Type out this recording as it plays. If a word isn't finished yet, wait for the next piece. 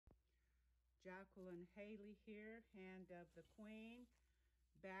Jacqueline Haley here, Hand of the Queen,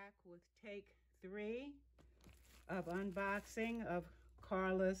 back with take 3 of unboxing of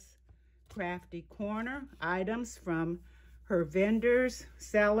Carla's Crafty Corner items from her vendors,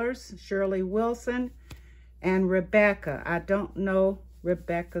 sellers, Shirley Wilson and Rebecca. I don't know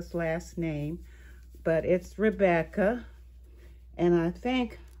Rebecca's last name, but it's Rebecca. And I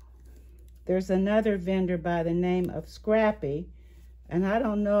think there's another vendor by the name of Scrappy. And I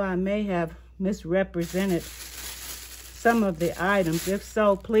don't know, I may have misrepresented some of the items. If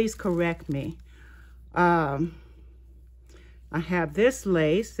so, please correct me. I have this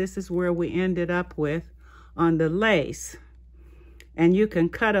lace. This is where we ended up with on the lace. And you can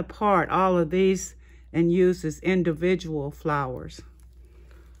cut apart all of these and use as individual flowers.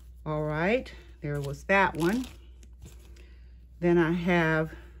 All right, there was that one. Then I have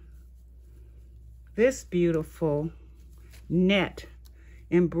this beautiful net,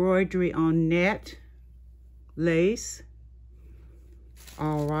 embroidery on net lace.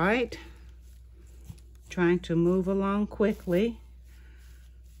 All right, trying to move along quickly.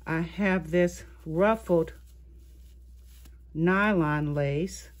 I have this ruffled nylon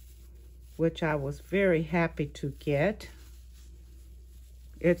lace, which I was very happy to get.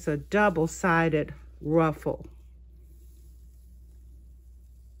 It's a double-sided ruffle.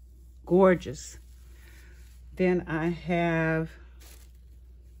 Gorgeous. Then I have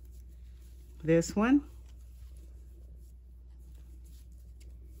this one.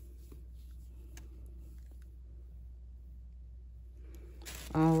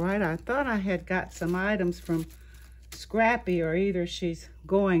 All right, I thought I had got some items from Scrappy, or either she's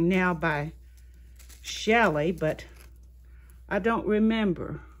going now by Shelley, but I don't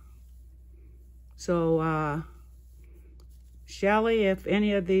remember. So, Shelley, if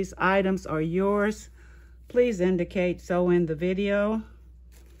any of these items are yours, please indicate so in the video.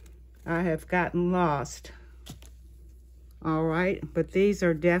 I have gotten lost. All right, but these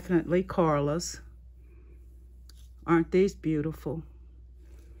are definitely Carla's. Aren't these beautiful?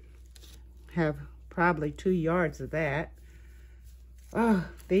 Have probably 2 yards of that. Oh,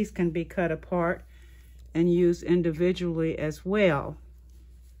 these can be cut apart and used individually as well.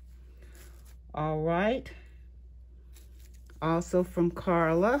 All right. Also from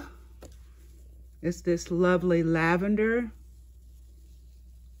Carla is this lovely lavender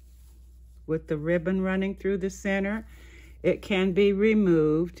with the ribbon running through the center. It can be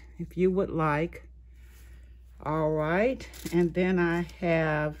removed if you would like. All right, and then I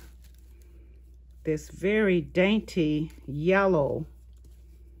have this very dainty yellow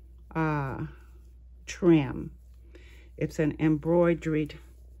trim. It's an embroidered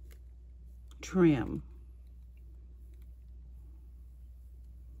trim.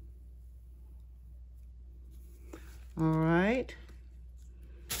 All right,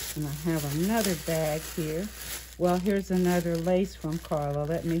 and I have another bag here. Well, here's another lace from Carla.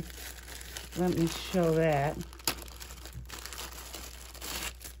 Let me show that.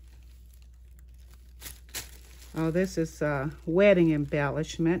 Oh, this is a wedding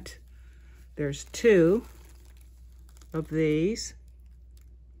embellishment. There's 2 of these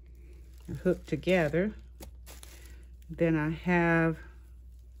hooked together. Then I have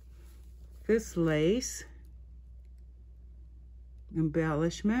this lace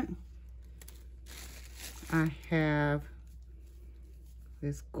embellishment. I have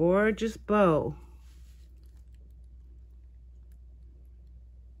this gorgeous bow.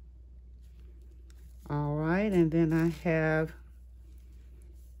 All right, and then I have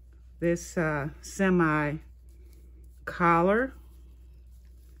this semi collar.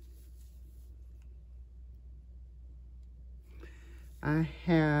 I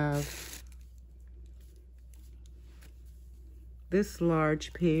have this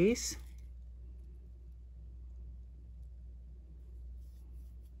large piece.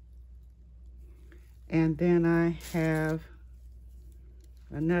 And then I have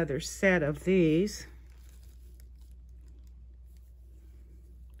another set of these.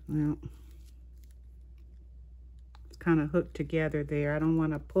 Well, it's kind of hooked together there. I don't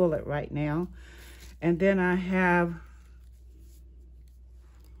want to pull it right now. And then I have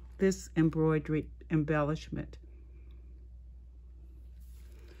this embroidery embellishment.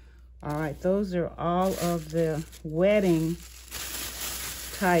 All right, those are all of the wedding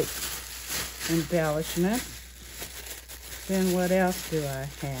type embellishment. Then what else do I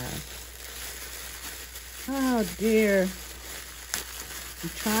have? Oh dear. I'm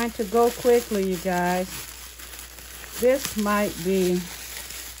trying to go quickly, you guys. This might be,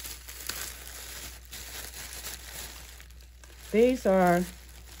 these are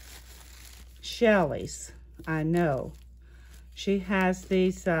Shelley's, I know. She has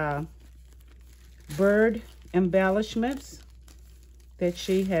these bird embellishments that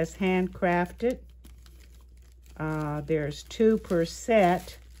she has handcrafted. There's 2 per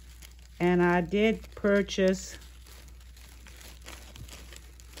set, and I did purchase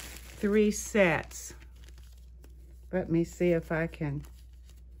 3 sets. Let me see if I can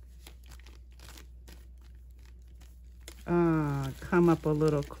come up a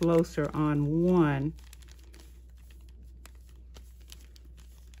little closer on one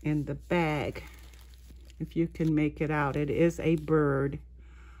in the bag. If you can make it out, it is a bird,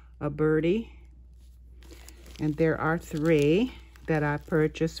 a birdie. And there are 3 that I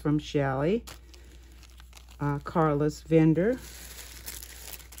purchased from Shelly, Carla's vendor.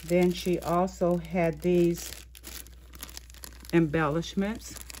 Then she also had these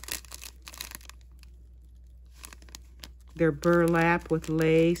embellishments. They're burlap with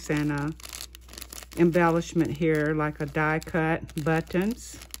lace and a embellishment here like a die cut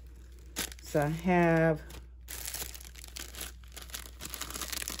buttons. So I have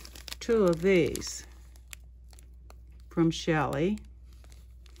 2 of these from Shelly.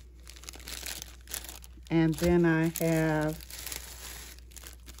 And then I have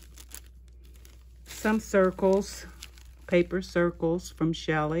some circles, paper circles from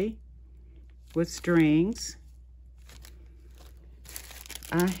Shelly with strings.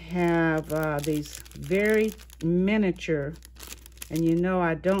 I have these very miniature, and you know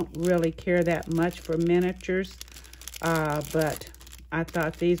I don't really care that much for miniatures, but I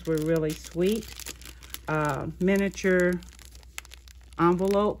thought these were really sweet. Miniature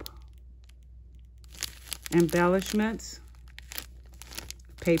envelope embellishments,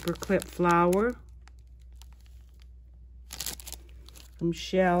 paper clip flower from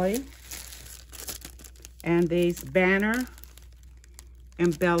Shelly, and these banner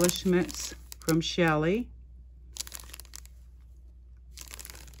embellishments from Shelly.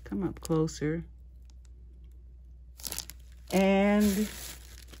 Come up closer. And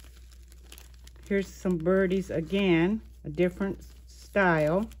here's some birdies again, a different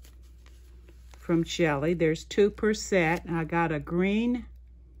style from Shelly. There's 2 per set. I got a green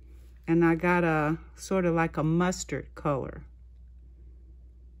and I got a sort of like a mustard color.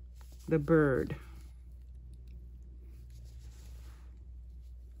 The bird.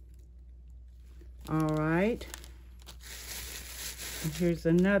 All right. And here's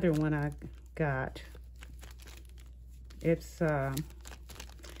another one I got. It's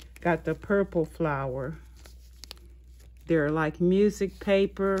got the purple flower. They're like music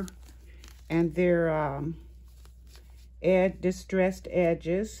paper, and they're distressed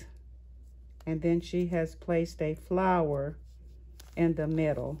edges. And then she has placed a flower in the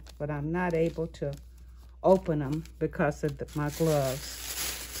middle, but I'm not able to open them because of my gloves.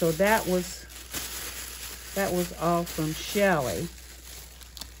 So that was all from Shelly.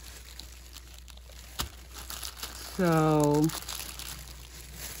 So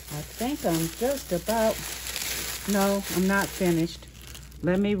I think I'm just about, no, I'm not finished.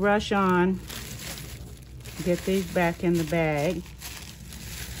 Let me rush on, get these back in the bag.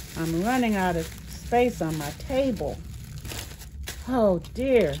 I'm running out of space on my table. Oh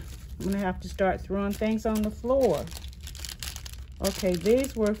dear, I'm gonna have to start throwing things on the floor. Okay,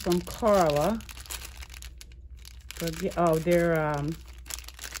 these were from Carla. Oh, they're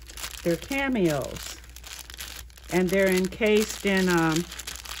cameos, and they're encased in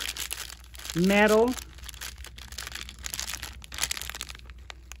metal.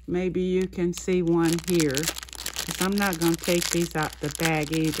 Maybe you can see one here, because I'm not going to take these out the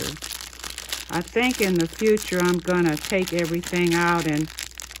bag either. I think in the future I'm going to take everything out and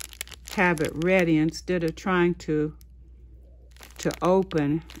have it ready instead of trying to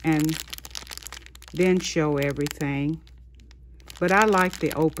open and then show everything. But I like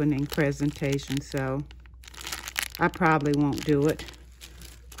the opening presentation, so I probably won't do it.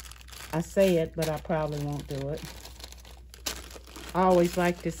 I say it, but I probably won't do it. I always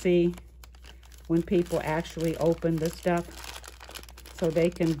like to see when people actually open the stuff so they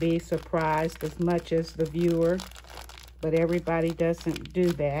can be surprised as much as the viewer, but everybody doesn't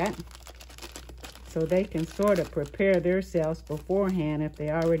do that. So they can sort of prepare themselves beforehand if they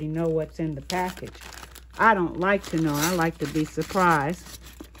already know what's in the package. I don't like to know. I like to be surprised.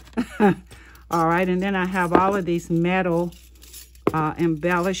 All right, and then I have all of these metal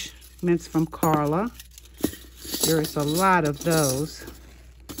embellishments from Carla. There's a lot of those.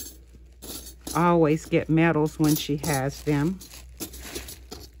 I always get medals when she has them.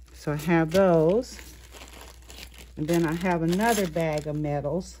 So I have those. And then I have another bag of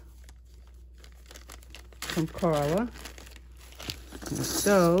medals from Carla. There's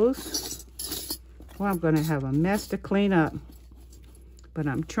those. Well, I'm going to have a mess to clean up, but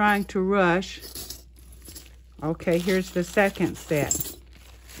I'm trying to rush Okay, here's the second set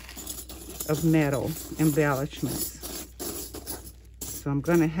of metal embellishments. So I'm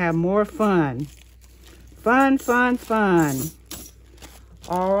gonna have more fun. Fun, fun, fun.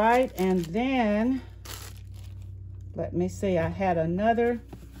 All right, and then, let me see, I had another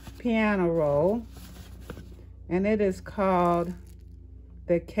piano roll, and it is called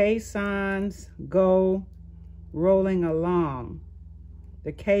the Caissons Go Rolling Along.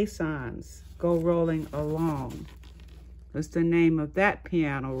 The Caissons Go Rolling Along is the name of that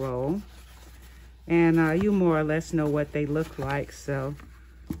piano roll. And you more or less know what they look like, so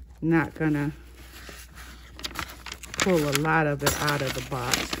I'm not gonna pull a lot of it out of the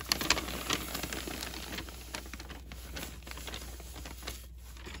box.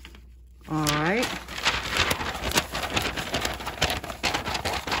 All right.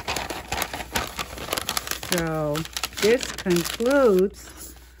 So this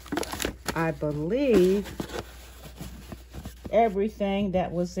concludes, I believe, everything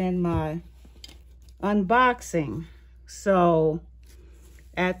that was in my unboxing. So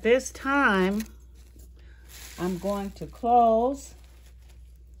at this time, I'm going to close.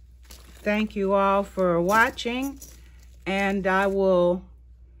 Thank you all for watching, and I will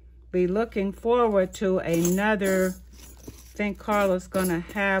be looking forward to another. I think Carla's gonna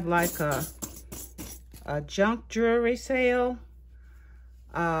have like a junk jewelry sale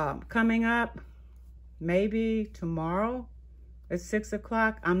coming up, maybe tomorrow at 6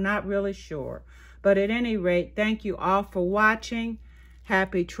 o'clock. I'm not really sure. But at any rate, thank you all for watching.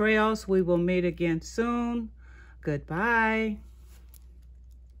 Happy trails. We will meet again soon. Goodbye.